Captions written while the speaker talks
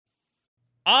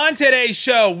On today's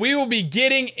show, we will be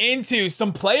getting into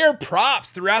some player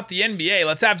props throughout the NBA.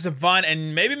 Let's have some fun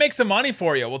and maybe make some money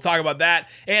for you. We'll talk about that.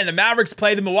 And the Mavericks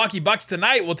play the Milwaukee Bucks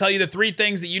tonight. We'll tell you the 3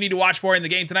 things that you need to watch for in the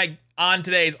game tonight on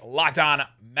today's Locked On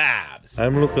Mavs.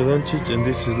 I'm Luka Doncic, and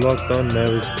this is Locked On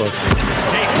Mavericks podcast.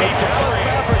 Hey, Dallas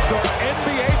Mavericks are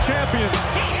NBA champions.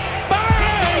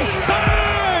 Bang!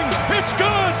 Bang! It's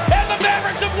good! And the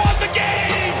Mavericks have won the game!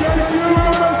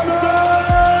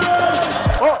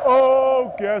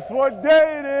 Uh-oh, guess what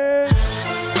day it is?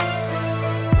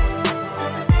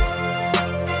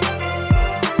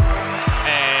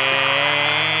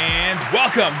 And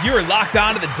welcome. You are locked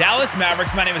on to the Dallas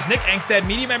Mavericks. My name is Nick Engstead,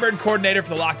 media member and coordinator for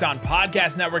the Locked On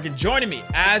Podcast Network. And joining me,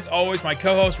 as always, my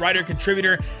co-host, writer,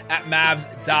 contributor at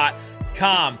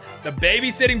Mavs.com. The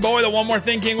babysitting boy, the one more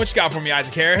thing king. What you got for me,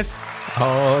 Isaac Harris?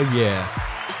 Oh, yeah.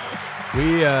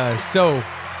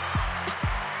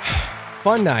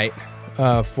 Fun night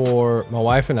for my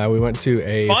wife and I. We went to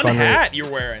a fun hat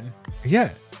you're wearing. Yeah.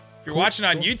 If you're watching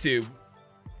on YouTube,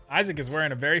 Isaac is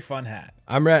wearing a very fun hat.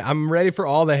 I'm ready for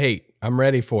all the hate. I'm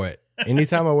ready for it.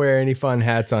 Anytime I wear any fun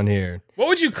hats on here. What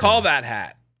would you call that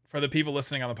hat for the people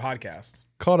listening on the podcast?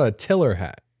 Called a Tiller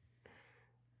hat.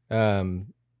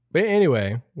 But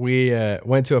anyway, we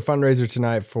went to a fundraiser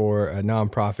tonight for a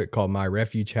nonprofit called My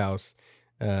Refuge House,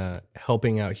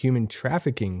 helping out human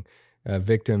trafficking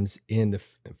victims in the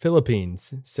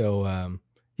Philippines. So,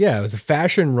 it was a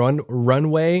fashion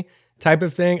runway type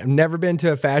of thing. I've never been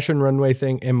to a fashion runway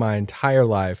thing in my entire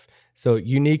life. So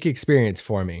unique experience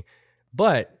for me.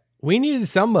 But we needed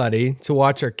somebody to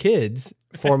watch our kids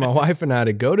for my wife and I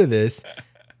to go to this.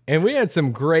 And we had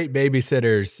some great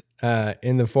babysitters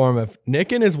in the form of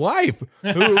Nick and his wife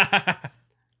who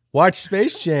watched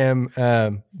Space Jam,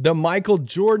 the Michael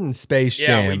Jordan Space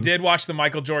Jam. Yeah, we did watch the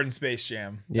Michael Jordan Space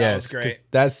Jam. That was great.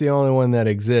 That's the only one that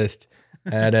exists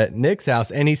at Nick's house.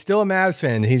 And he's still a Mavs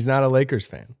fan. He's not a Lakers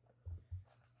fan.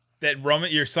 That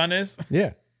Roman, your son is?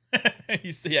 Yeah.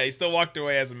 He still walked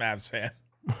away as a Mavs fan.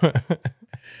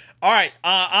 All right,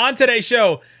 on today's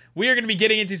show, we are going to be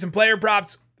getting into some player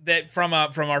props that from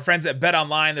our friends at Bet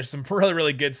Online. There's some really,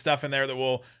 really good stuff in there that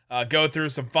we'll go through,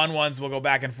 some fun ones we'll go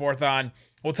back and forth on.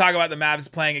 We'll talk about the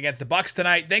Mavs playing against the Bucks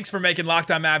tonight. Thanks for making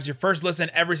Locked On Mavs your first listen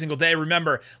every single day.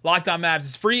 Remember, Locked On Mavs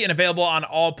is free and available on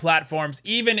all platforms,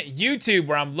 even YouTube,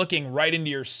 where I'm looking right into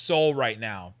your soul right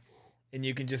now. And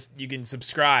you can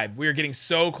subscribe. We are getting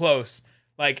so close,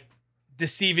 like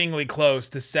deceivingly close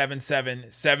to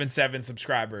 77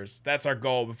 subscribers. That's our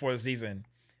goal before the season.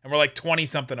 And we're like 20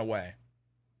 something away.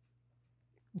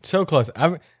 So close.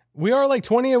 We are like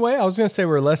 20 away. I was going to say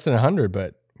we're less than 100,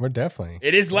 but we're definitely.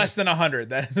 It is less than 100.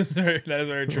 That is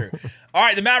very true. All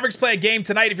right, the Mavericks play a game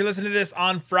tonight, if you're listening to this,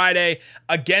 on Friday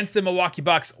against the Milwaukee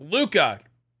Bucks. Luka,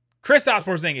 Kristaps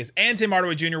Porzingis, and Tim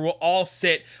Hardaway Jr. will all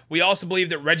sit. We also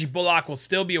believe that Reggie Bullock will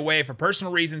still be away for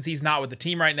personal reasons. He's not with the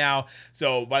team right now.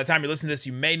 So by the time you listen to this,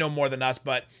 you may know more than us,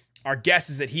 but our guess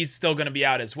is that he's still going to be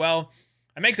out as well.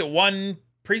 It makes it one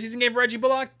preseason game for Reggie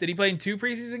Bullock. Did he play in 2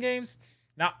 preseason games?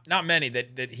 Not many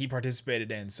that he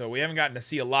participated in. So we haven't gotten to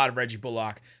see a lot of Reggie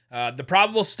Bullock. The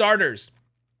probable starters,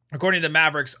 according to the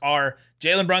Mavericks, are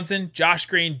Jalen Brunson, Josh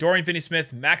Green, Dorian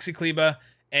Finney-Smith, Maxi Kleber,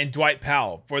 and Dwight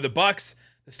Powell. For the Bucks,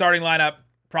 the starting lineup,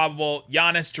 probable: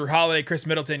 Giannis, Drew Holiday, Chris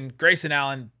Middleton, Grayson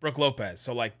Allen, Brook Lopez.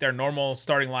 So like their normal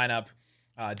starting lineup.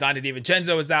 Donte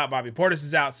DiVincenzo is out, Bobby Portis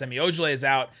is out, Semi Ojeleye is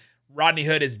out, Rodney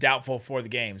Hood is doubtful for the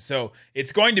game. So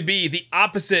it's going to be the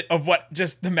opposite of what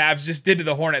just the Mavs just did to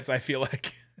the Hornets, I feel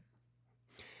like.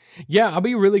 Yeah, I'll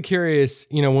be really curious,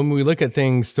 when we look at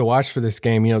things to watch for this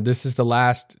game, this is the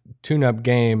last tune-up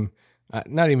game,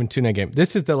 not even tune-up game.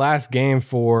 This is the last game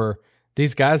for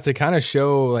these guys to kind of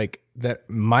show like that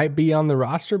might be on the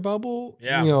roster bubble.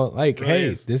 Yeah. Really hey,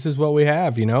 this is what we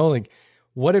have,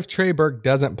 what if Trey Burke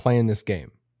doesn't play in this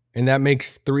game? And that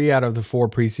makes 3 out of the 4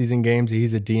 preseason games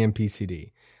he's a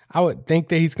DNP-CD. I would think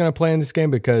that he's going to play in this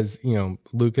game because,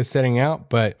 Luka's sitting out.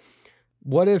 But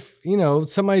what if,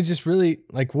 somebody just really,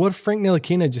 what if Frank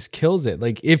Ntilikina just kills it?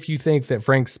 Like, if you think that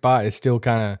Frank's spot is still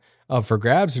kind of up for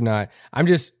grabs or not,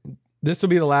 this will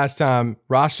be the last time.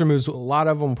 Roster moves, a lot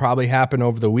of them probably happen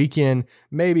over the weekend,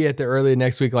 maybe at the early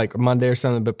next week, like Monday or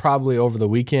something, but probably over the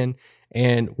weekend.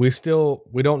 And we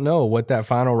don't know what that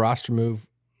final roster move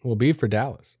will be for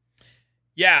Dallas.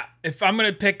 Yeah, if I'm going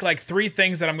to pick 3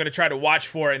 things that I'm going to try to watch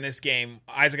for in this game,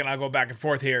 Isaac and I'll go back and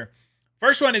forth here.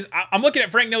 First one is I'm looking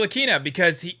at Frank Ntilikina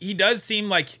because he does seem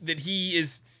like that he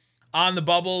is on the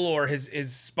bubble, or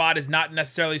his spot is not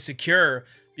necessarily secure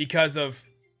because of.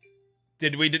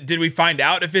 Did we find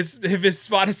out if his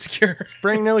spot is secure?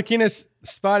 Frank Ntilikina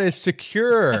spot is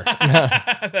secure.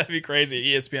 That'd be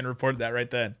crazy. ESPN reported that right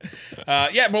then.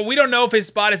 Yeah, but we don't know if his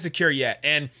spot is secure yet.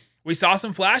 And we saw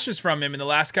some flashes from him in the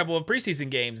last couple of preseason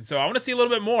games. And so I want to see a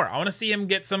little bit more. I want to see him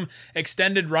get some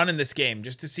extended run in this game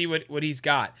just to see what he's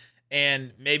got.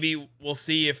 And maybe we'll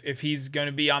see if he's going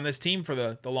to be on this team for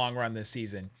the long run this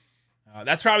season.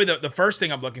 That's probably the first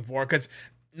thing I'm looking for, because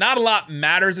not a lot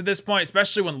matters at this point,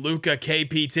 especially when Luka,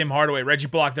 KP, Tim Hardaway, Reggie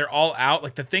Bullock, they're all out.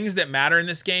 Like, the things that matter in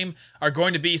this game are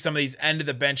going to be some of these end of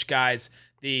the bench guys,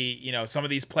 some of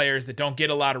these players that don't get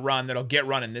a lot of run that'll get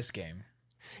run in this game.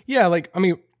 Yeah,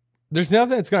 there's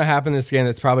nothing that's going to happen in this game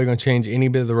that's probably going to change any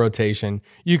bit of the rotation.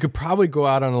 You could probably go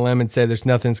out on a limb and say there's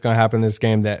nothing that's going to happen in this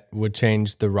game that would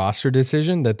change the roster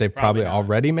decision that they've probably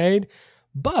already made.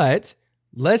 But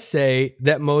let's say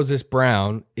that Moses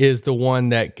Brown is the one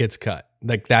that gets cut.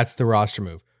 Like, that's the roster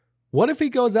move. What if he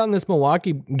goes out in this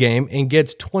Milwaukee game and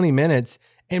gets 20 minutes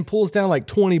and pulls down like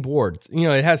 20 boards?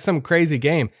 It has some crazy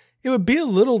game. It would be a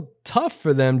little tough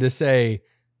for them to say,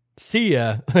 see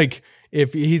ya, like,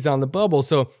 if he's on the bubble.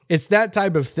 So it's that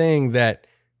type of thing that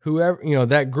whoever,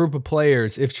 that group of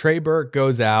players, if Trey Burke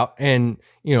goes out and,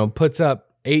 puts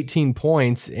up 18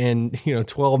 points in,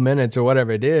 12 minutes or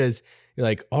whatever it is, you're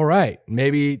like, all right,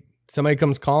 maybe somebody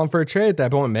comes calling for a trade at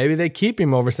that point. Maybe they keep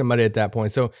him over somebody at that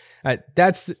point. So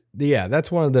that's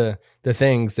one of the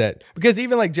things that, because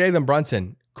even like Jalen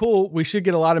Brunson, cool, we should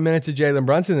get a lot of minutes of Jalen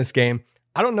Brunson in this game.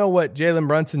 I don't know what Jalen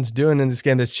Brunson's doing in this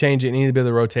game that's changing any bit of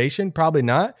the rotation. Probably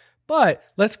not. But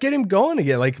let's get him going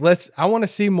again. I want to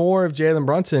see more of Jalen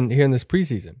Brunson here in this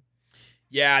preseason.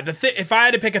 Yeah, if I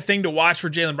had to pick a thing to watch for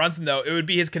Jalen Brunson, though, it would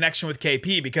be his connection with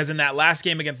KP, because in that last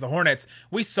game against the Hornets,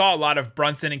 we saw a lot of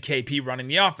Brunson and KP running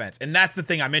the offense, and that's the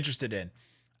thing I'm interested in.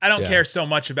 I don't care so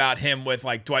much about him with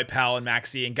like Dwight Powell and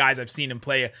Maxey and guys I've seen him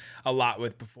play a lot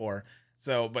with before.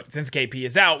 So, but since KP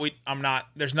is out,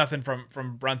 there's nothing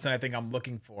from Brunson I think I'm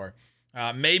looking for.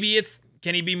 Maybe it's,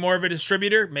 can he be more of a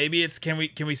distributor? Maybe it's, can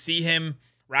we see him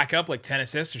rack up like 10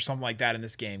 assists or something like that in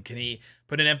this game? Can he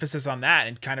put an emphasis on that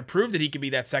and kind of prove that he could be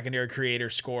that secondary creator,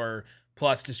 scorer,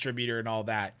 plus distributor and all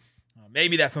that?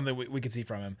 Maybe that's something we could see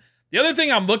from him. The other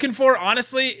thing I'm looking for,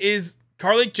 honestly, is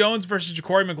Carlik Jones versus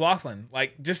Ja'Cory McLaughlin.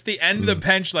 Like, just the end of the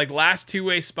bench, like last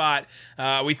two-way spot.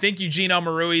 We think Eugene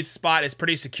Omorui's spot is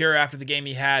pretty secure after the game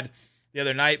he had the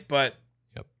other night, but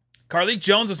Carlik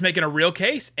Jones was making a real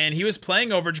case, and he was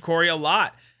playing over Ja'Cory a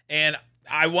lot. And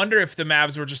I wonder if the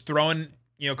Mavs were just throwing,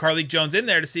 Carlik Jones in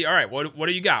there to see, all right, what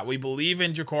do you got? We believe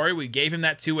in Ja'Cory. We gave him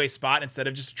that two-way spot instead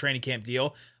of just a training camp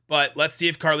deal. But let's see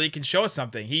if Carlik can show us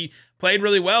something. He played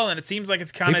really well, and it seems like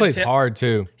it's kind of... He plays hard,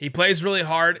 too. He plays really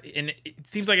hard, and it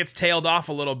seems like it's tailed off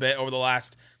a little bit over the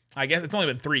last... I guess it's only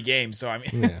been 3 games, so I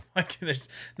mean, there's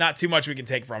not too much we can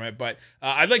take from it. But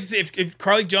I'd like to see if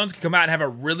Carlik Jones can come out and have a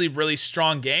really, really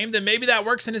strong game, then maybe that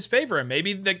works in his favor. And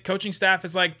maybe the coaching staff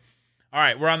is like, all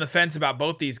right, we're on the fence about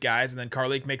both these guys, and then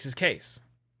Carlik makes his case.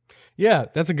 Yeah,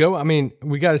 that's a good one. I mean,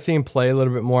 we got to see him play a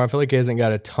little bit more. I feel like he hasn't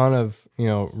got a ton of,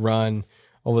 run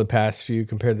over the past few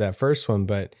compared to that first one.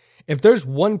 But if there's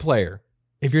one player,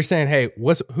 if you're saying, hey,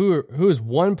 who is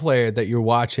one player that you're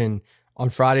watching on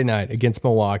Friday night against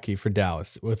Milwaukee for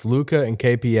Dallas with Luka and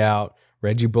KP out,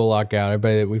 Reggie Bullock out,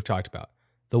 everybody that we've talked about,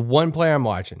 the one player I'm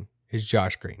watching is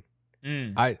Josh Green.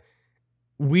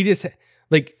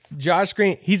 Josh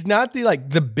Green, he's not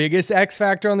the biggest X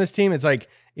factor on this team. It's like,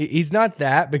 he's not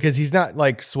that, because he's not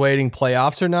like swaying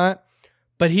playoffs or not,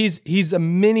 but he's a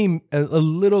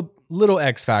little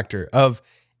X factor of,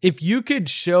 if you could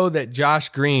show that Josh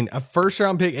Green, a first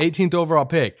round pick, 18th overall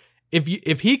pick,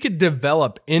 if he could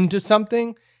develop into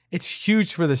something, it's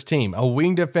huge for this team. A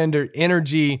wing defender,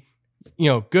 energy,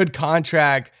 good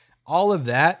contract, all of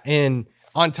that. And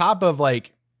on top of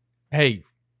hey,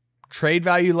 trade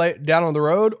value down on the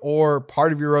road, or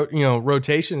part of your,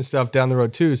 rotation stuff down the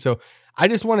road too. So I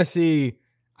just want to see,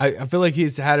 I feel like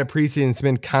he's had a preseason. It's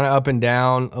been kind of up and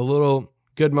down, a little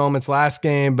good moments last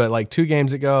game, but like 2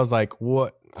 games ago, I was like,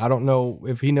 what? I don't know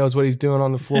if he knows what he's doing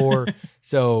on the floor.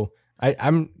 So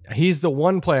he's the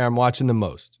one player I'm watching the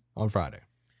most on Friday.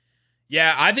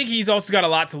 Yeah, I think he's also got a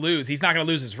lot to lose. He's not going to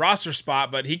lose his roster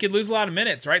spot, but he could lose a lot of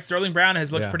minutes, right? Sterling Brown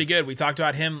has looked pretty good. We talked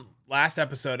about him last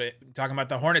episode, talking about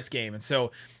the Hornets game. And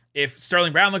so if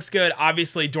Sterling Brown looks good,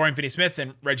 obviously Dorian Finney-Smith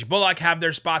and Reggie Bullock have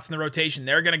their spots in the rotation.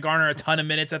 They're going to garner a ton of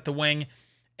minutes at the wing.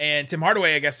 And Tim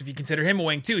Hardaway, I guess if you consider him a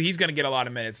wing too, he's going to get a lot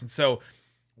of minutes. And so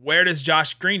where does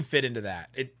Josh Green fit into that?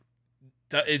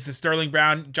 Is the Sterling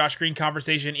Brown, Josh Green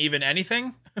conversation even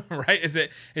anything, right? Is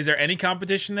there any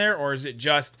competition there, or is it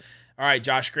just, all right,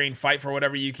 Josh Green, fight for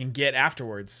whatever you can get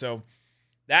afterwards? So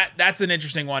that's an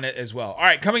interesting one as well. All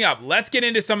right, coming up, let's get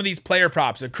into some of these player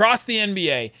props across the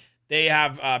NBA. They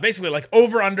have basically like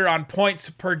over under on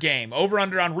points per game, over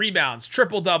under on rebounds,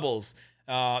 triple doubles,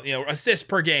 assists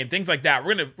per game, things like that.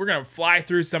 We're gonna fly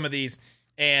through some of these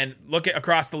and look at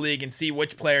across the league and see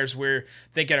which players we're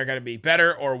thinking are going to be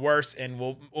better or worse, and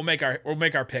we'll make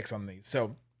our picks on these.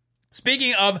 So,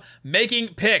 speaking of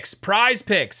making picks, Prize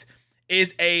Picks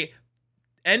is a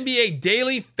NBA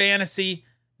daily fantasy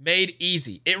made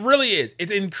easy. It really is.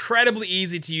 It's incredibly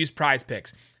easy to use Prize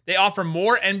Picks. They offer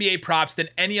more NBA props than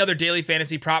any other daily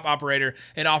fantasy prop operator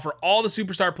and offer all the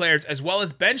superstar players as well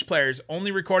as bench players,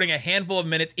 only recording a handful of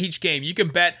minutes each game. You can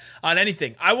bet on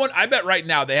anything. I bet right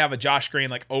now they have a Josh Green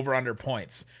like over under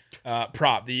points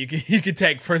prop that you could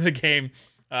take for the game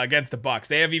against the Bucks.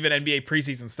 They have even NBA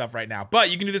preseason stuff right now.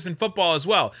 But you can do this in football as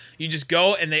well. You just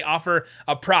go and they offer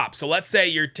a prop. So let's say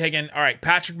you're taking, all right,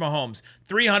 Patrick Mahomes,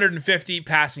 350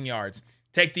 passing yards.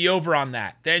 Take the over on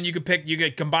that. Then you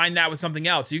could combine that with something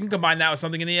else. You can combine that with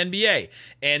something in the NBA.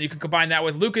 And you can combine that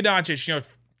with Luka Doncic,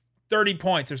 30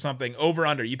 points or something, over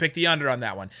under. You pick the under on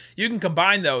that one. You can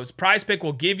combine those. Prize Pick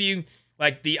will give you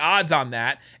like the odds on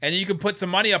that, and then you can put some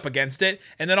money up against it,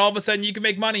 and then all of a sudden you can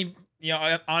make money,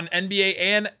 on NBA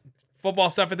and football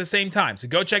stuff at the same time. So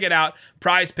go check it out.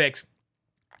 Prize Picks.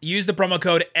 Use the promo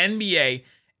code NBA.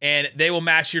 And they will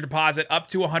match your deposit up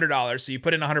to $100. So you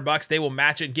put in $100, they will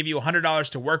match it and give you $100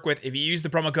 to work with if you use the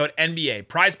promo code NBA.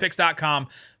 PrizePicks.com.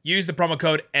 Use the promo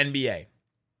code NBA.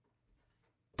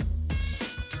 All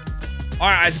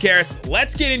right, Isaac Harris,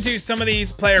 let's get into some of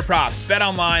these player props.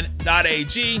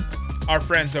 BetOnline.ag, our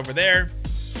friends over there,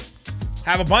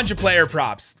 have a bunch of player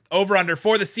props over under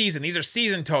for the season. These are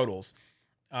season totals.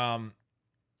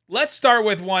 Let's start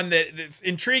with one that's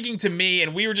intriguing to me,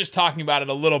 and we were just talking about it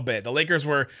a little bit. The Lakers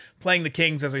were playing the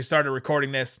Kings as we started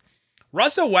recording this.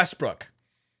 Russell Westbrook.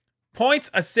 Points,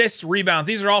 assists, rebounds.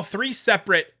 These are all three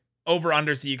separate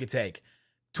over-unders that you could take.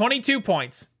 22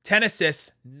 points, 10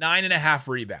 assists, 9.5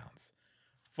 rebounds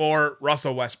for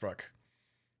Russell Westbrook.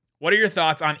 What are your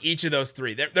thoughts on each of those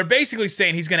three? They're basically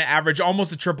saying he's going to average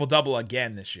almost a triple-double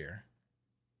again this year.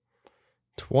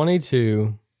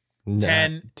 22...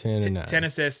 10 and 10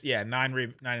 assists,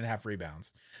 9.5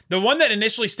 rebounds. The one that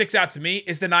initially sticks out to me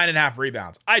is the 9.5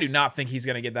 rebounds. I do not think he's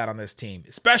going to get that on this team,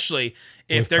 especially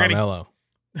if they're going to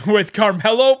with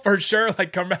Carmelo for sure.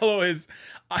 Like Carmelo is,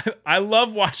 I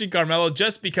love watching Carmelo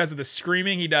just because of the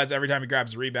screaming he does every time he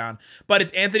grabs a rebound. But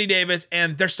it's Anthony Davis,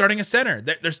 and they're starting a center.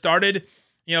 They're started,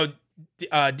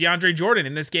 DeAndre Jordan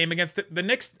in this game against the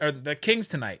Knicks or the Kings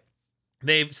tonight.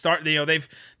 They've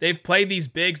played these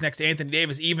bigs next to Anthony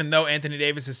Davis, even though Anthony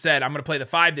Davis has said, I'm going to play the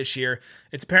 5 this year.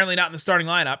 It's apparently not in the starting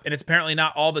lineup, and it's apparently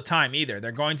not all the time either.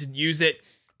 They're going to use it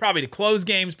probably to close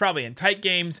games, probably in tight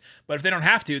games, but if they don't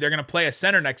have to, they're going to play a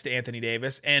center next to Anthony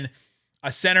Davis, and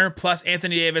a center plus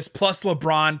Anthony Davis plus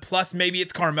LeBron plus maybe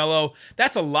it's Carmelo.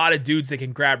 That's a lot of dudes that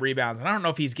can grab rebounds, and I don't know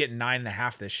if he's getting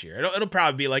 9.5 this year. It'll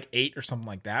probably be like 8 or something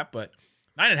like that, but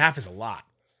 9.5 is a lot.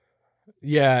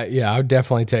 Yeah, I would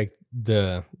definitely take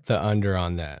the under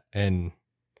on that. And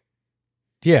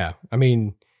yeah, I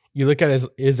mean, you look at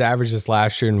his averages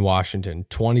last year in Washington,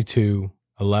 22,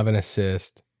 11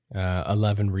 assists,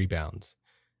 11 rebounds.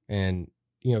 And,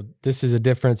 this is a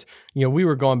difference. We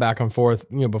were going back and forth,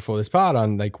 before this pod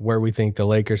on like where we think the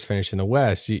Lakers finish in the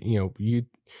West.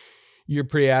 You're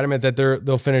pretty adamant that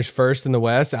they'll finish first in the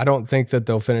West. I don't think that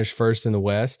they'll finish first in the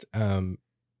West. I'm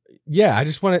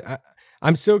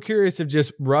so curious if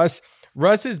just Russ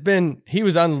has been,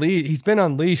 he's been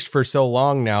unleashed for so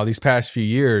long now, these past few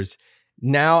years.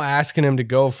 Now asking him to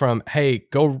go from, hey,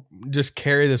 go just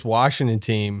carry this Washington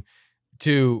team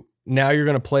to now you're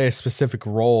going to play a specific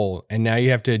role, and now you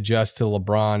have to adjust to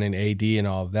LeBron and AD and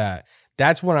all of that.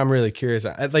 That's what I'm really curious.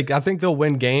 I think they'll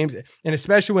win games, and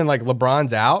especially when like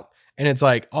LeBron's out and it's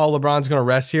like, oh, LeBron's going to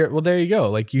rest here. Well, there you go.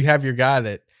 Like you have your guy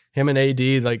that him and AD,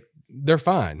 like they're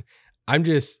fine.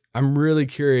 I'm really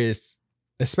curious,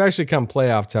 especially come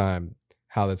playoff time,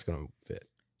 how that's going to fit.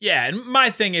 Yeah, and my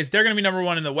thing is they're going to be number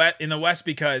one in the West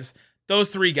because those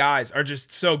three guys are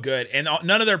just so good, and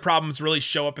none of their problems really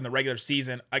show up in the regular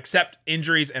season except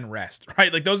injuries and rest,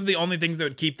 right? Like those are the only things that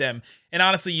would keep them. And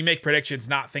honestly, you make predictions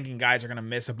not thinking guys are going to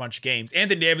miss a bunch of games.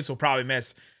 Anthony Davis will probably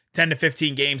miss 10 to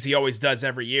 15 games. He always does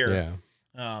every year.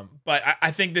 Yeah. But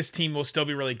I think this team will still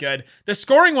be really good. The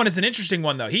scoring one is an interesting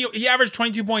one, though. He averaged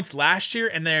 22 points last year,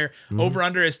 and their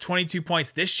over-under is 22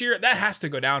 points this year. That has to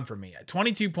go down for me.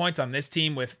 22 points on this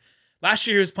team with last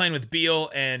year he was playing with Beal,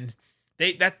 and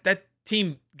that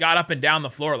team got up and down the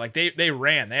floor. Like they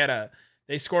ran.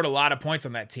 They scored a lot of points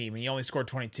on that team, and he only scored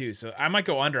 22. So I might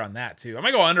go under on that too. I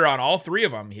might go under on all three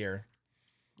of them here.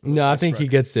 No, I think he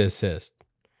gets the assist.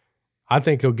 I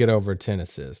think he'll get over 10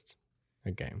 assists.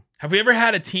 a game. Have we ever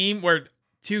had a team where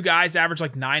two guys average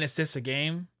like 9 assists a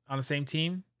game on the same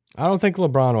team? I don't think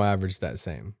LeBron will average the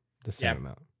same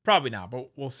amount. Probably not, but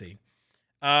we'll see.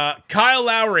 Kyle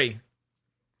Lowry,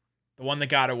 the one that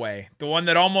got away, the one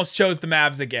that almost chose the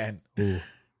Mavs again. Ooh.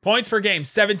 Points per game,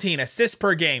 17. Assists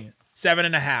per game,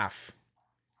 7.5.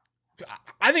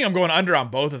 I think I'm going under on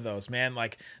both of those, man.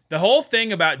 Like, the whole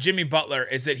thing about Jimmy Butler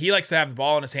is that he likes to have the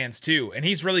ball in his hands too, and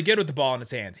he's really good with the ball in his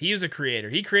hands. He was a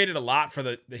creator. He created a lot for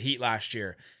the Heat last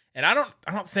year, and I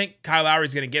don't think Kyle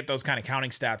Lowry's going to get those kind of counting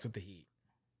stats with the Heat.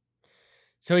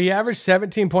 So he averaged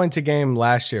 17 points a game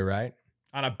last year, right?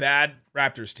 On a bad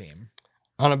Raptors team.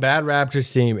 On a bad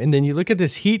Raptors team, and then you look at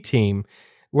this Heat team,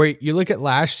 where you look at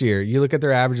last year, you look at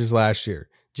their averages last year.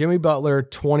 Jimmy Butler,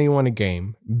 21 a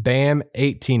game. Bam,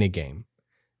 18 a game.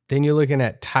 Then you're looking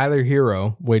at Tyler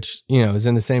Hero, which, is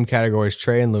in the same category as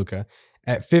Trey and Luka,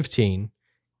 at 15.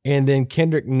 And then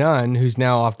Kendrick Nunn, who's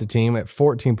now off the team, at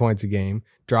 14 points a game.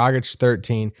 Dragic,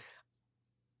 13.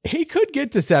 He could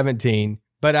get to 17,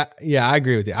 but I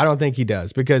agree with you. I don't think he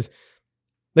does because,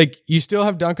 you still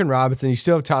have Duncan Robinson, you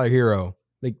still have Tyler Hero.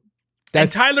 And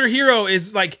Tyler Hero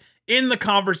is, in the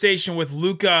conversation with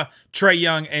Luka, Trae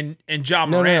Young, and John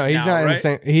Morant. No, he's not in the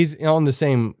same. He's on the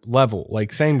same level,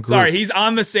 same group. Sorry, he's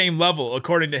on the same level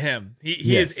according to him.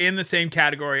 He is in the same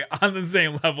category, on the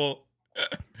same level.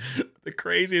 The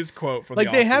craziest quote from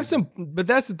they have some, but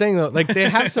that's the thing though. They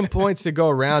have some points to go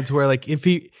around to where if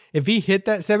he hit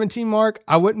that 17 mark,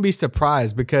 I wouldn't be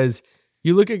surprised because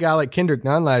you look at a guy like Kendrick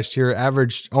Nunn last year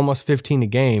averaged almost 15 a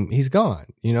game. He's gone.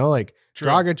 True.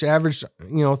 Dragic averaged,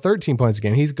 13 points a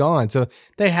game. He's gone. So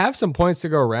they have some points to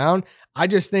go around. I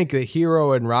just think that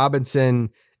Hero and Robinson,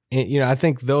 I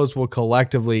think those will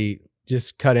collectively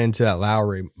just cut into that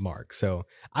Lowry mark. So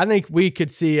I think we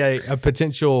could see a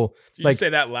potential. Did you say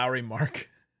that Lowry mark?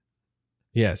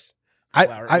 Yes.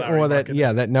 Lowry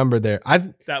that number there.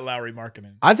 That Lowry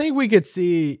marketing. I think we could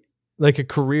see a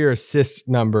career assist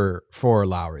number for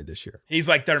Lowry this year. He's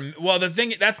the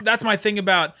thing that's my thing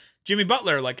about Jimmy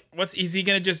Butler.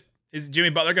 Is Jimmy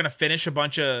Butler going to finish a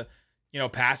bunch of,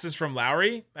 passes from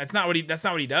Lowry? That's not what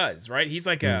he does, right? He's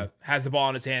has the ball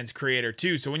in his hands creator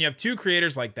too. So when you have two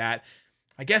creators like that,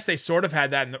 I guess they sort of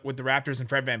had that with the Raptors and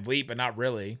Fred VanVleet, but not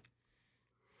really.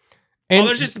 And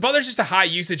Butler's just a high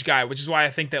usage guy, which is why I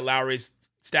think that Lowry's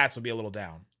stats will be a little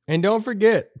down. And don't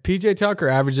forget, PJ Tucker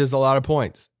averages a lot of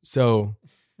points. So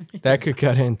that could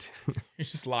cut into. You're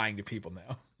just lying to people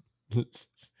now.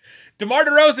 DeMar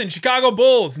DeRozan, Chicago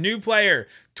Bulls, new player,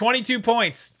 22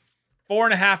 points,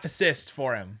 4.5 assists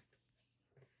for him.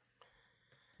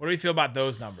 What do we feel about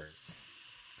those numbers?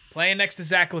 Playing next to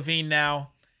Zach LaVine now.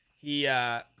 He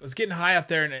was getting high up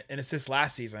there in assists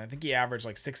last season. I think he averaged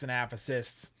 6.5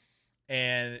 assists.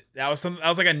 And that was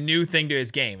a new thing to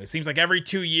his game. It seems like every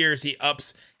 2 years he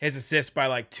ups his assists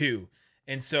by 2.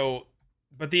 And so,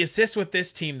 but the assists with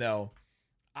this team though,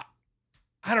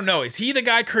 I don't know. Is he the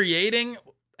guy creating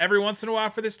every once in a while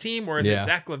for this team, or is it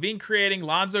Zach LaVine creating,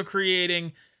 Lonzo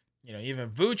creating? Even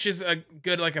Vooch is a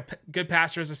good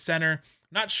passer as a center.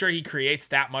 I'm not sure he creates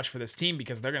that much for this team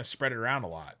because they're going to spread it around a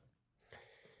lot.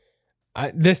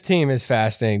 This team is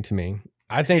fascinating to me.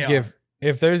 I think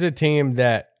if there's a team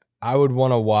that I would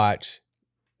want to watch,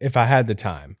 if I had the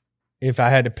time, if I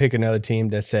had to pick another team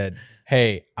that said,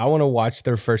 hey, I want to watch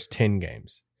their first 10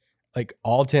 games,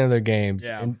 all 10 of their games,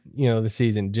 in, the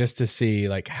season, just to see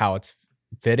how it's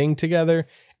fitting together,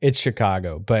 it's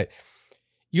Chicago. But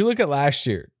you look at last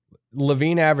year,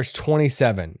 LaVine averaged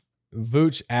 27,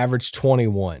 Vooch averaged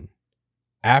 21.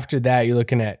 After that, you're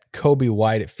looking at Kobe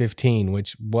White at 15,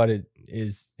 which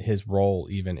is his role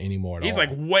even anymore at He's all.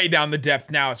 Way down the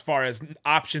depth now as far as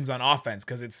options on offense,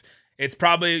 because it's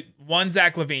probably 1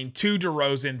 Zach LaVine, 2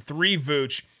 DeRozan, 3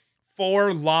 Vooch,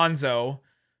 4 Lonzo,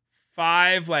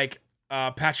 5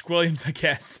 Patrick Williams, I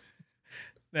guess.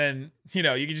 Then you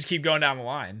can just keep going down the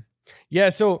line. Yeah,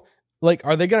 so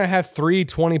are they going to have 3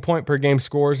 20-point per game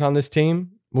scores on this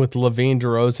team with LaVine,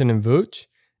 DeRozan, and Vooch?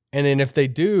 And then if they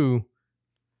do,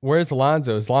 where's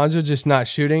Lonzo? Is Lonzo just not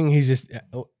shooting? He's just,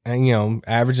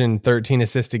 averaging 13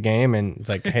 assists a game, and it's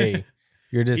hey,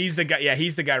 you're just. He's the guy. Yeah,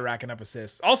 he's the guy racking up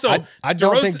assists. Also, I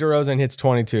don't think DeRozan hits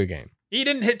 22 a game. He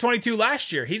didn't hit 22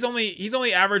 last year. He's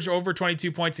only averaged over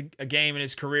 22 points a game in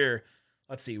his career.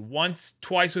 Let's see,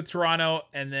 twice with Toronto,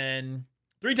 and then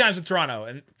 3 times with Toronto,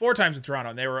 and 4 times with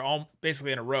Toronto. And they were all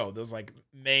basically in a row. Those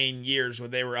main years where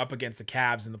they were up against the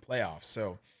Cavs in the playoffs.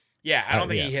 So yeah, I don't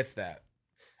think he hits that.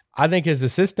 I think his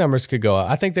assist numbers could go up.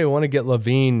 I think they want to get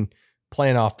LaVine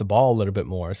playing off the ball a little bit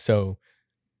more. So,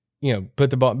 put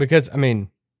the ball, because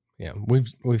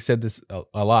we've said this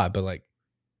a lot, but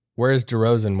where's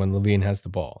DeRozan when Levine has the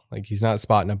ball? Like, he's not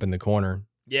spotting up in the corner.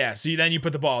 Yeah, so then you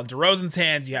put the ball in DeRozan's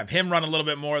hands. You have him run a little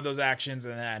bit more of those actions,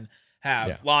 and then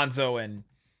have Lonzo and,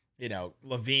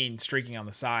 Levine streaking on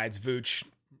the sides, Vooch,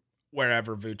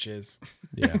 wherever Vooch is.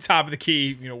 Top of the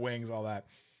key, wings, all that.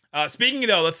 Speaking of,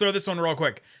 though, let's throw this one real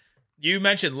quick. You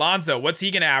mentioned Lonzo. What's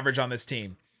he going to average on this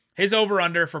team? His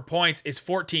over-under for points is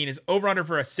 14. His over-under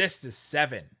for assists is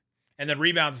 7. And then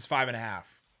rebounds is 5.5.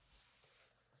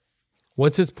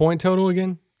 What's his point total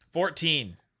again?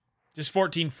 14. Just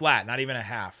 14 flat, not even a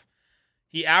half.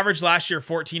 He averaged last year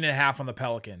 14.5 on the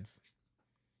Pelicans.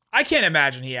 I can't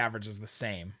imagine he averages the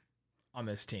same on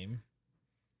this team.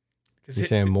 You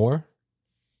saying more?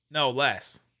 No,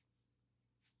 less.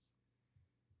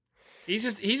 He's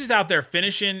just out there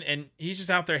finishing, and he's just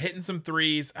out there hitting some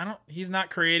threes. He's not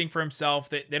creating for himself.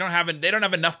 They don't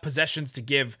have enough possessions to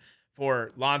give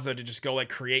for Lonzo to just go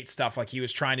create stuff like he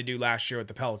was trying to do last year with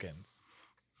the Pelicans.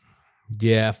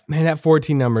 Yeah, man, that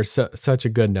 14 number is such a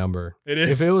good number. It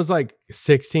is. If it was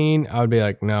 16, I would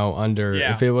be no, under.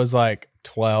 Yeah. If it was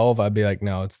 12, I'd be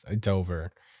no, it's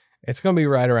over. It's going to be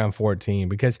right around 14,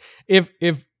 because if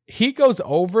he goes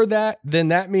over that, then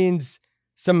that means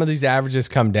some of these averages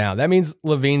come down. That means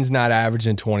Levine's not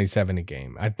averaging 27 a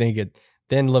game. I think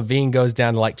then Levine goes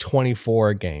down to 24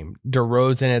 a game.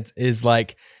 DeRozan is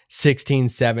 16,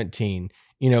 17.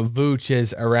 Vooch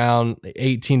is around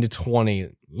 18 to 20.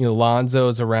 Lonzo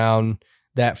is around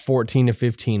that 14 to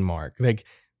 15 mark.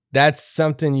 That's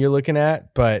something you're looking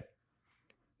at, but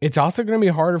it's also going to be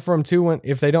harder for them too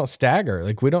if they don't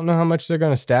stagger. We don't know how much they're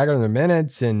going to stagger in their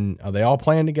minutes, and are they all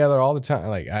playing together all the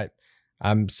time?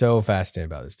 I'm so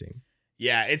fascinated about this team.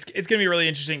 Yeah, it's going to be really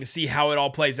interesting to see how it all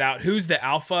plays out. Who's the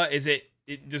alpha? Is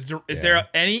there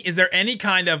any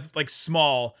kind of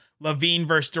small Levine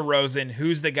versus DeRozan?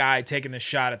 Who's the guy taking the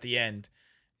shot at the end?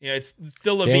 It's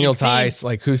still Levine's Daniel team. Tice.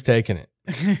 Who's taking it?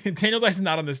 Daniel Tice is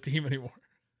not on this team anymore.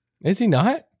 Is he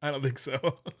not? I don't think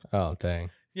so. Oh,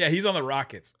 dang. Yeah, he's on the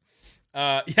Rockets.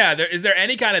 Is there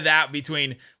any kind of that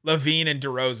between Levine and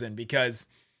DeRozan? Because,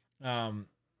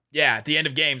 at the end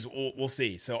of games, we'll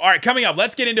see. So, all right, coming up,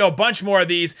 let's get into a bunch more of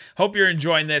these. Hope you're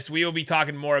enjoying this. We will be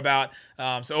talking more about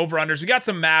over-unders. We got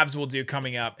some Mavs we'll do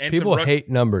coming up. And people hate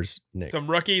numbers, Nick. Some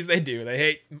rookies, they do. They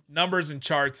hate numbers and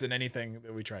charts and anything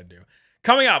that we try to do.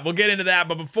 Coming up, we'll get into that.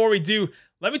 But before we do,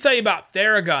 let me tell you about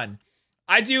Theragun.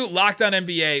 I do Locked On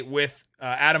NBA with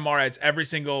Adam Maretz every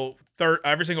single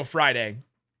Friday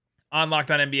on Locked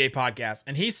On NBA podcast.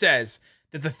 And he says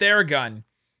that the Theragun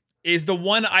is the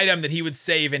one item that he would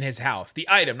save in his house. The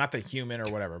item, not the human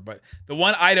or whatever, but the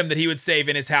one item that he would save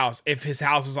in his house if his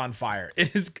house was on fire.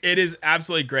 It is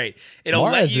absolutely great.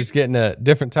 Mares is getting a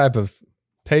different type of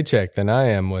paycheck than I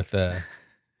am with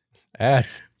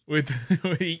ads.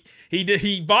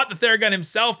 He bought the Theragun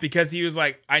himself because he was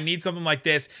like, I need something like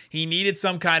this. He needed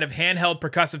some kind of handheld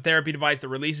percussive therapy device that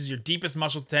releases your deepest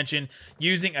muscle tension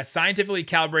using a scientifically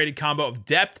calibrated combo of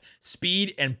depth,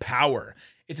 speed, and power.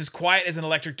 It's as quiet as an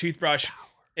electric toothbrush.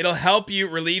 It'll help you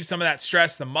relieve some of that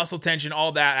stress, the muscle tension,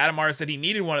 all that. Adam Mares said he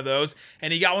needed one of those,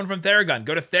 and he got one from Theragun.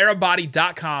 Go to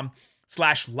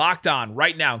therabody.com/lockedon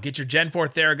right now. Get your Gen 4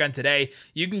 Theragun today.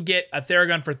 You can get a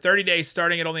Theragun for 30 days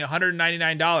starting at only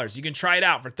 $199. You can try it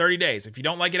out for 30 days. If you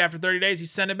don't like it after 30 days, you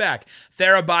send it back.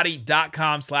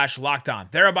 therabody.com/lockedon.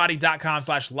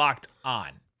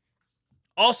 therabody.com/lockedon.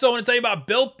 Also, I want to tell you about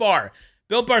Built Bar.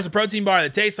 Built Bar is a protein bar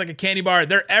that tastes like a candy bar.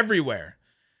 They're everywhere.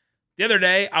 The other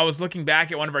day, I was looking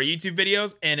back at one of our YouTube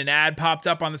videos and an ad popped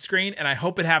up on the screen, and I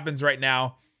hope it happens right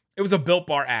now. It was a Built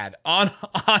Bar ad on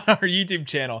our YouTube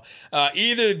channel.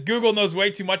 Either Google knows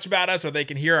way too much about us, or they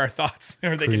can hear our thoughts,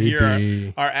 or they can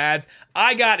hear our ads.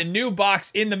 I got a new box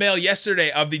in the mail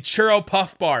yesterday of the Churro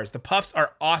Puff Bars. The puffs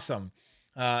are awesome.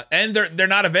 And they're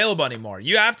not available anymore.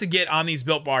 You have to get on these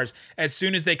Built Bars as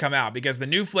soon as they come out because the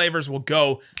new flavors will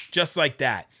go just like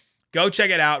that. Go check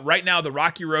it out. Right now, the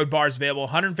Rocky Road bar is available.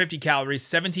 150 calories,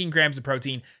 17 grams of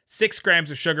protein, 6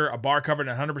 grams of sugar, a bar covered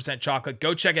in 100% chocolate.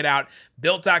 Go check it out.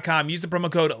 Built.com. Use the promo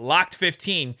code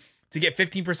LOCKED15 to get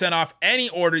 15% off any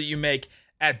order you make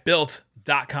at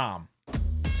Built.com. All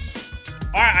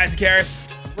right, Isaac Harris.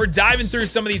 We're diving through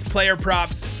some of these player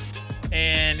props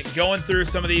and going through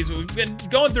some of these. We've been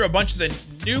going through a bunch of the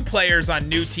new players on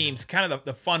new teams, kind of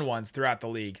the fun ones throughout the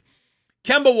league.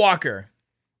 Kemba Walker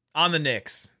on the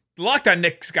Knicks. The Locked On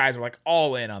Knicks guys are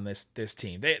all in on this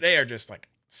team. They are just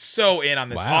so in on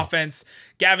this offense.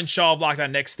 Gavin Shaw of Locked On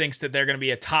Knicks thinks that they're going to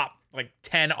be a top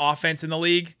 10 offense in the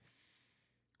league,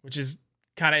 which is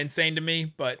kind of insane to me.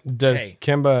 But does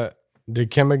Kemba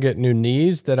Did Kemba get new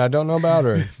knees that I don't know about?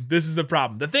 Or This is the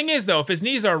problem. The thing is, though, if his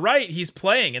knees are right, he's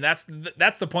playing, and that's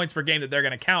the points per game that they're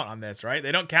going to count on this, right?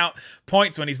 They don't count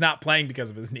points when he's not playing because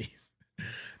of his knees.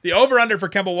 The over-under for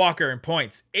Kemba Walker in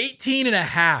points,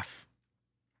 18.5.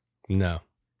 no.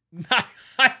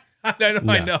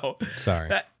 I know. Sorry.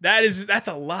 That's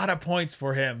a lot of points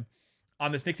for him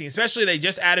on this Knicks team. Especially they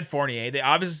just added Fournier. They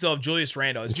obviously still have Julius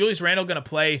Randle. Is Julius Randle going to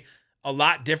play a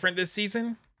lot different this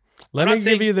season? Let me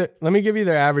give you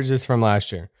their averages from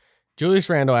last year. Julius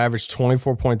Randle averaged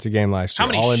 24 points a game last year.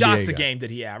 How many shots a game did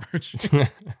he average?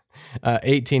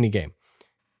 18 a game.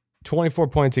 24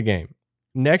 points a game.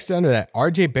 Next under that,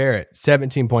 RJ Barrett,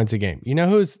 17 points a game. You know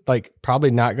who's like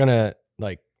probably not gonna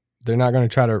they're not gonna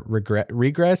try to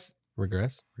regress?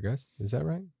 Is that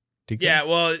right? Degress? Yeah,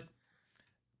 well,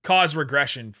 cause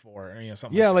regression for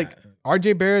something. Yeah, like that.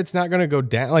 RJ Barrett's not gonna go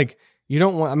down. Like you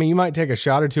don't want. I mean, you might take a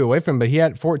shot or two away from him, but he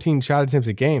had 14 shot attempts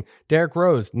a game. Derrick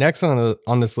Rose, next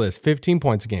on this list, 15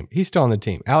 points a game. He's still on the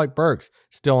team. Alec Burks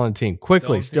still on the team.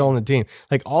 Quickly still on the team.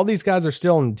 Like all these guys are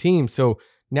still on the team. So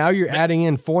now you're adding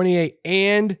in Fournier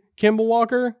and Kemba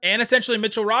Walker. And essentially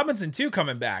Mitchell Robinson, too,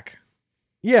 coming back.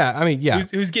 Yeah, I mean, yeah.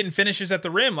 Who's getting finishes at the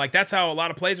rim. Like, that's how a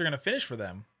lot of plays are going to finish for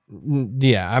them.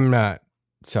 Yeah, I'm not.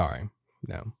 Sorry.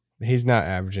 No. He's not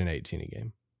averaging 18 a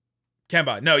game.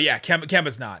 Kemba. No, yeah,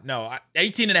 Kemba's not. No,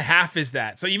 18.5 is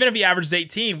that. So even if he averages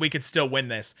 18, we could still win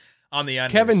this on the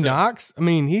under. Kevin Knox? I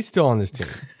mean, he's still on this team.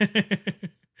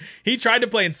 He tried to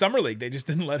play in Summer League. They just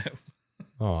didn't let him.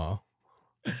 Oh.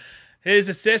 His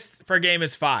assists per game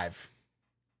is 5.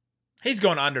 He's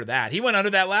going under that. He went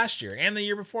under that last year and the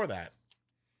year before that.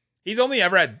 He's only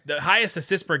ever had the highest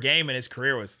assist per game in his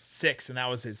career was 6, and that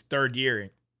was his 3rd year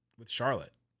with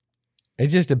Charlotte. It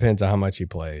just depends on how much he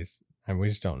plays. And we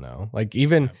just don't know. Like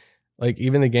even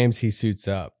the games he suits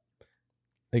up.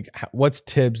 Like what's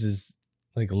Tibbs'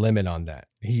 limit on that?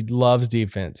 He loves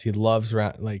defense. He loves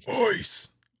ice.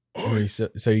 I mean,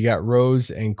 so you got Rose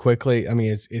and Quickly. I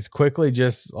mean, it's Quickly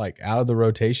just out of the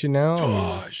rotation now.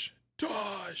 Taj.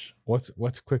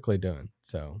 What's Quickly doing?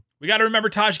 So we got to remember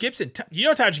Taj Gibson. You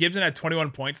know, Taj Gibson had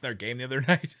 21 points in their game the other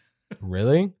night.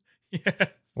 Really? Yes.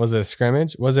 Was it a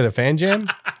scrimmage? Was it a fan jam?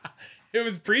 It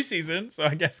was preseason, so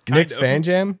I guess Knicks fan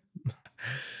jam.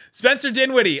 Spencer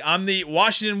Dinwiddie on the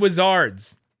Washington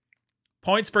Wizards.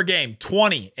 Points per game,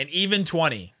 20, and even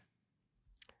 20.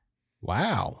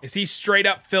 Wow. Is he straight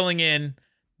up filling in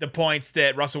the points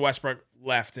that Russell Westbrook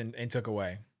left and took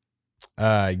away?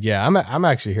 Yeah, I'm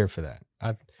actually here for that.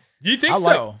 Do you think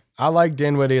so? I like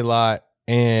Dinwiddie a lot,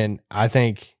 and I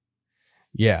think,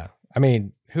 yeah. I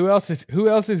mean, who else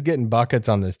is getting buckets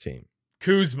on this team?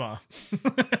 Kuzma.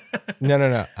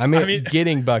 No. I mean,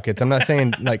 getting buckets. I'm not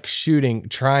saying shooting,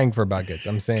 trying for buckets.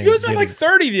 I'm saying Kuzma had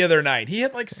 30 the other night. He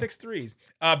had 6 threes.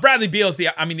 Bradley Beal's the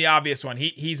obvious one.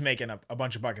 He's making a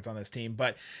bunch of buckets on this team.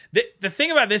 But the thing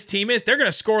about this team is they're going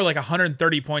to score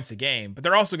 130 points a game, but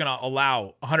they're also going to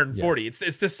allow 140. Yes.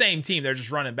 It's the same team. They're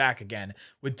just running back again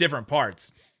with different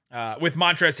parts. With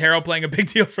Montrezl Harrell playing a big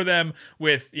deal for them,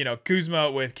 with Kuzma,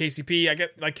 with KCP. I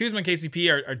get Kuzma and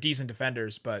KCP are decent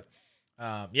defenders, but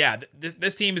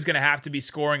this team is going to have to be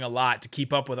scoring a lot to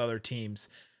keep up with other teams.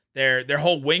 Their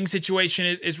whole wing situation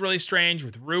is really strange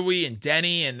with Rui and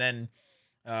Denny, and then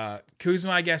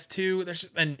Kuzma, I guess too.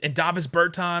 And Davis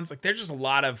Bertans. There's just a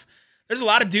lot of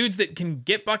dudes that can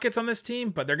get buckets on this team,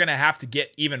 but they're going to have to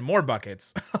get even more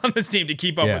buckets on this team to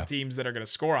keep up with teams that are going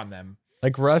to score on them.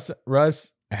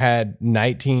 Russ had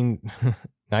 19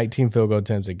 field goal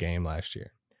attempts a game last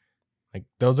year.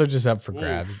 Those are just up for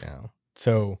grabs now.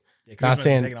 So not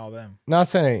saying all them. Not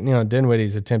saying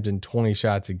Dinwiddie's attempting 20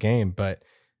 shots a game, but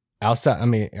outside, I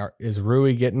mean, is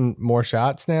Rui getting more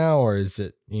shots now, or is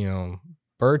it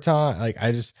Berton?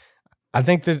 I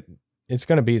think that it's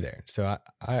going to be there. So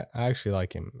I actually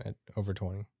like him at over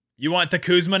 20. You want the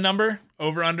Kuzma number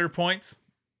over under points?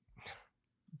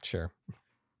 Sure.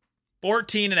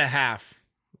 14.5.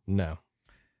 No.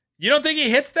 You don't think he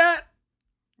hits that?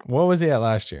 What was he at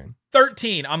last year?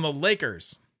 13 on the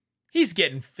Lakers. He's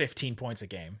getting 15 points a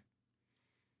game.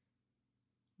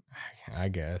 I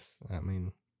guess. I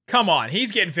mean, come on.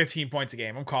 He's getting 15 points a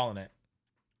game. I'm calling it.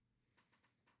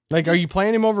 Are you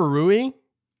playing him over Rui?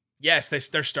 Yes,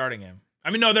 they're starting him.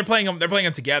 I mean, no, they're playing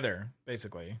him together,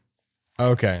 basically.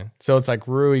 Okay. So it's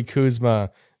Rui,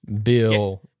 Kuzma,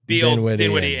 Beal,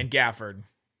 Dinwiddie, and Gafford.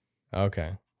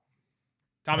 Okay.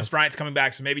 Thomas Bryant's coming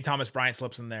back, so maybe Thomas Bryant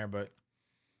slips in there, but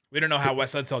we don't know how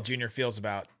Wes Unseld Jr. feels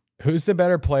about. Who's the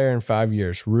better player in 5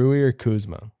 years, Rui or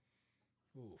Kuzma?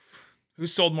 Oof. Who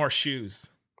sold more shoes?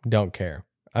 Don't care.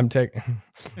 I'm taking.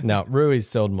 No, Rui's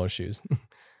sold more shoes.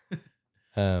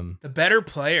 The better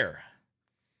player.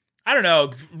 I don't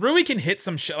know. Rui can hit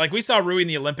some like we saw Rui in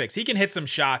the Olympics. He can hit some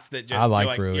shots that just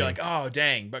Rui. You're like, oh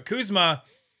dang. But Kuzma,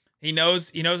 he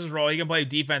knows his role. He can play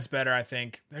defense better, I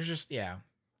think. There's just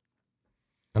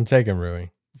I'm taking Rui.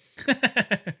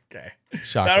 Okay.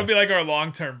 Shocker. That'll be like our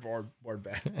long-term board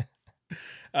bet.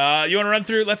 You want to run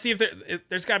through? Let's see if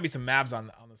there's got to be some Mavs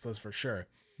on this list for sure.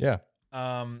 Yeah.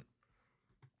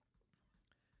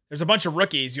 There's a bunch of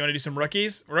rookies. You want to do some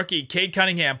rookies? Rookie Cade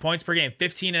Cunningham, points per game,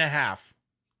 15.5.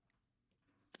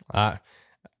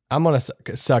 I'm gonna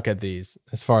suck at these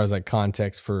as far as like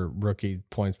context for rookie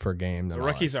points per game. The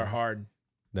rookies are hard.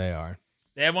 They are.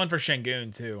 They have one for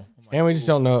Şengün too. And we just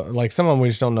don't know, like some of them we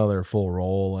just don't know their full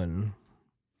role. And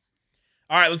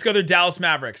all right, let's go through Dallas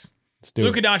Mavericks.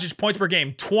 Luka Doncic, points per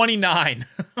game, 29.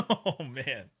 Oh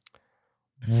man.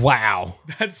 Wow.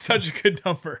 That's such a good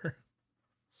number.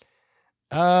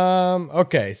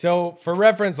 Okay, so for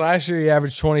reference, last year he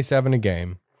averaged 27 a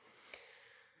game.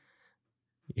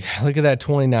 Yeah, look at that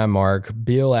 29 mark.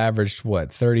 Beal averaged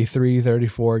what, 33,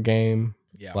 34 a game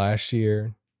last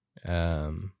year.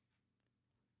 I'm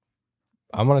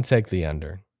going to take the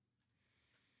under.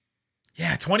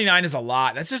 Yeah, 29 is a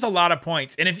lot. That's just a lot of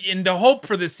points. And the hope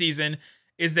for this season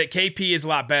is that KP is a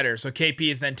lot better. So KP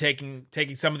is then taking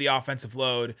some of the offensive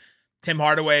load. Tim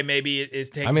Hardaway maybe is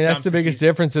taking. I mean, that's the biggest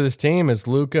difference of this team is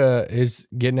Luka is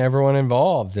getting everyone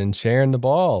involved and sharing the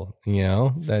ball. You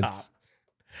know, that's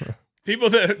people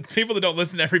that don't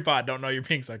listen to every pod don't know you're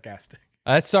being sarcastic.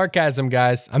 That's sarcasm,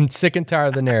 guys. I'm sick and tired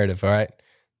of the narrative. All right.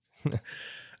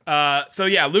 So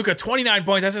yeah, Luka, 29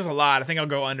 points. That's just a lot. I think I'll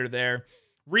go under there.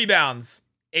 Rebounds,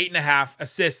 8.5.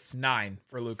 Assists, 9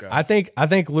 for Luka. I think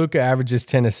Luka averages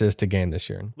 10 assists a game this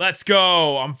year. Let's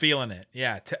go. I'm feeling it.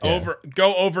 Yeah.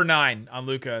 Go over 9 on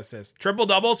Luka assists. Triple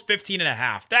doubles,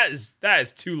 15.5. That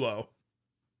is too low.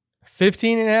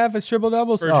 15.5 is triple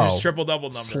doubles. For his triple double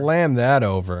number. Slam that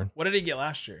over. What did he get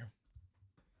last year?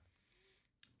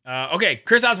 Okay,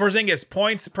 Kristaps Porzingis,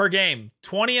 points per game,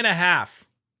 20.5.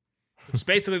 It's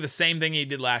basically the same thing he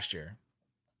did last year.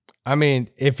 I mean,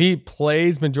 if he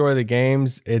plays majority of the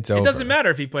games, it's over. It doesn't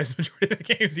matter if he plays the majority of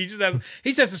the games. He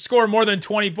just has to score more than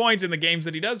 20 points in the games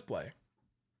that he does play.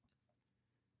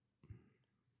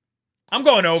 I'm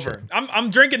going over. Sure. I'm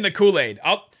drinking the Kool-Aid.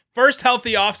 First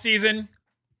healthy offseason.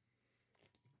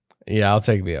 Yeah, I'll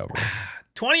take the over.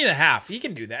 20.5. He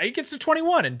can do that. He gets to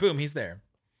 21 and boom, he's there.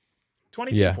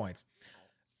 22 points.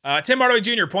 Tim Hardaway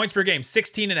Jr., points per game,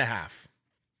 16.5.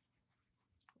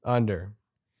 Under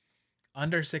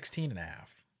 16.5.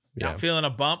 Yeah. Not feeling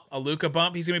a Luka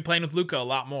bump. He's going to be playing with Luka a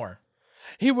lot more.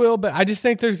 He will, but I just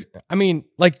think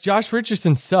like Josh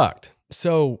Richardson sucked.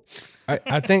 So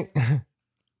I think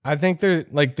they're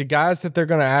like the guys that they're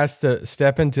going to ask to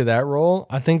step into that role.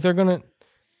 I think they're going to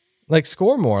like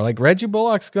score more. Like Reggie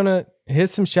Bullock's going to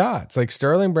hit some shots. Like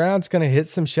Sterling Brown's going to hit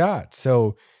some shots.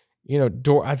 So, you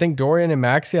know, I think Dorian and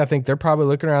Maxey, I think they're probably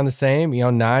looking around the same,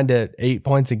 9 to 8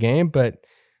 points a game, but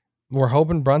we're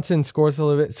hoping Brunson scores a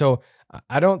little bit. So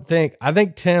I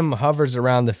think Tim hovers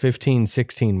around the 15,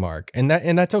 16 mark, and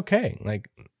that's okay. Like,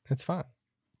 it's fine.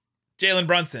 Jalen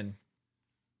Brunson,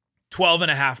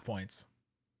 12.5 points.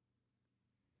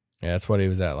 Yeah, that's what he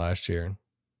was at last year.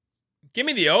 Give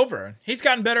me the over. He's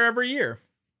gotten better every year.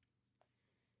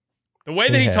 The way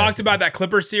that he talked about that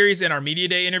Clippers series in our Media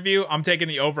Day interview, I'm taking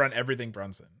the over on everything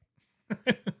Brunson.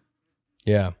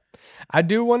 Yeah. I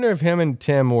do wonder if him and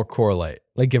Tim will correlate.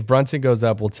 Like if Brunson goes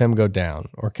up, will Tim go down?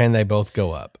 Or can they both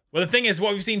go up? Well, the thing is,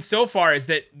 what we've seen so far is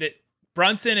that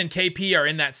Brunson and KP are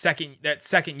in that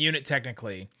second unit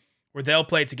technically, where they'll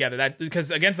play together. That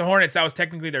because against the Hornets, that was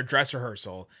technically their dress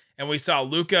rehearsal. And we saw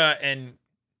Luka and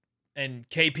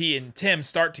KP and Tim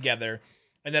start together.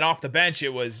 And then off the bench,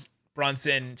 it was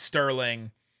Brunson,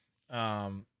 Sterling, it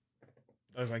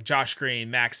was like Josh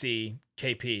Green, Maxey,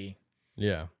 KP.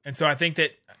 Yeah. And so I think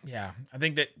that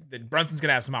Brunson's going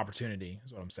to have some opportunity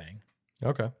is what I'm saying.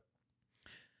 Okay.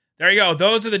 There you go.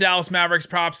 Those are the Dallas Mavericks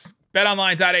props.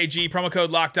 BetOnline.ag, promo code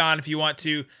locked on if you want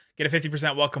to get a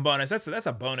 50% welcome bonus. That's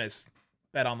a bonus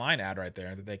BetOnline ad right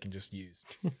there that they can just use.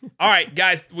 All right,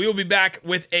 guys, we will be back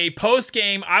with a post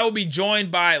game. I will be joined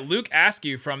by Luke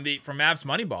Askew from Mavs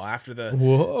Moneyball after the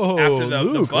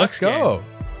Luke, the Bucks let's go. Game.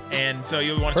 And so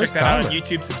you'll want to check that out on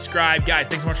YouTube. Subscribe. Guys,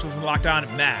 thanks so much for listening to Locked On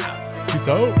Mavs. Peace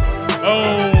out.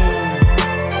 Oh.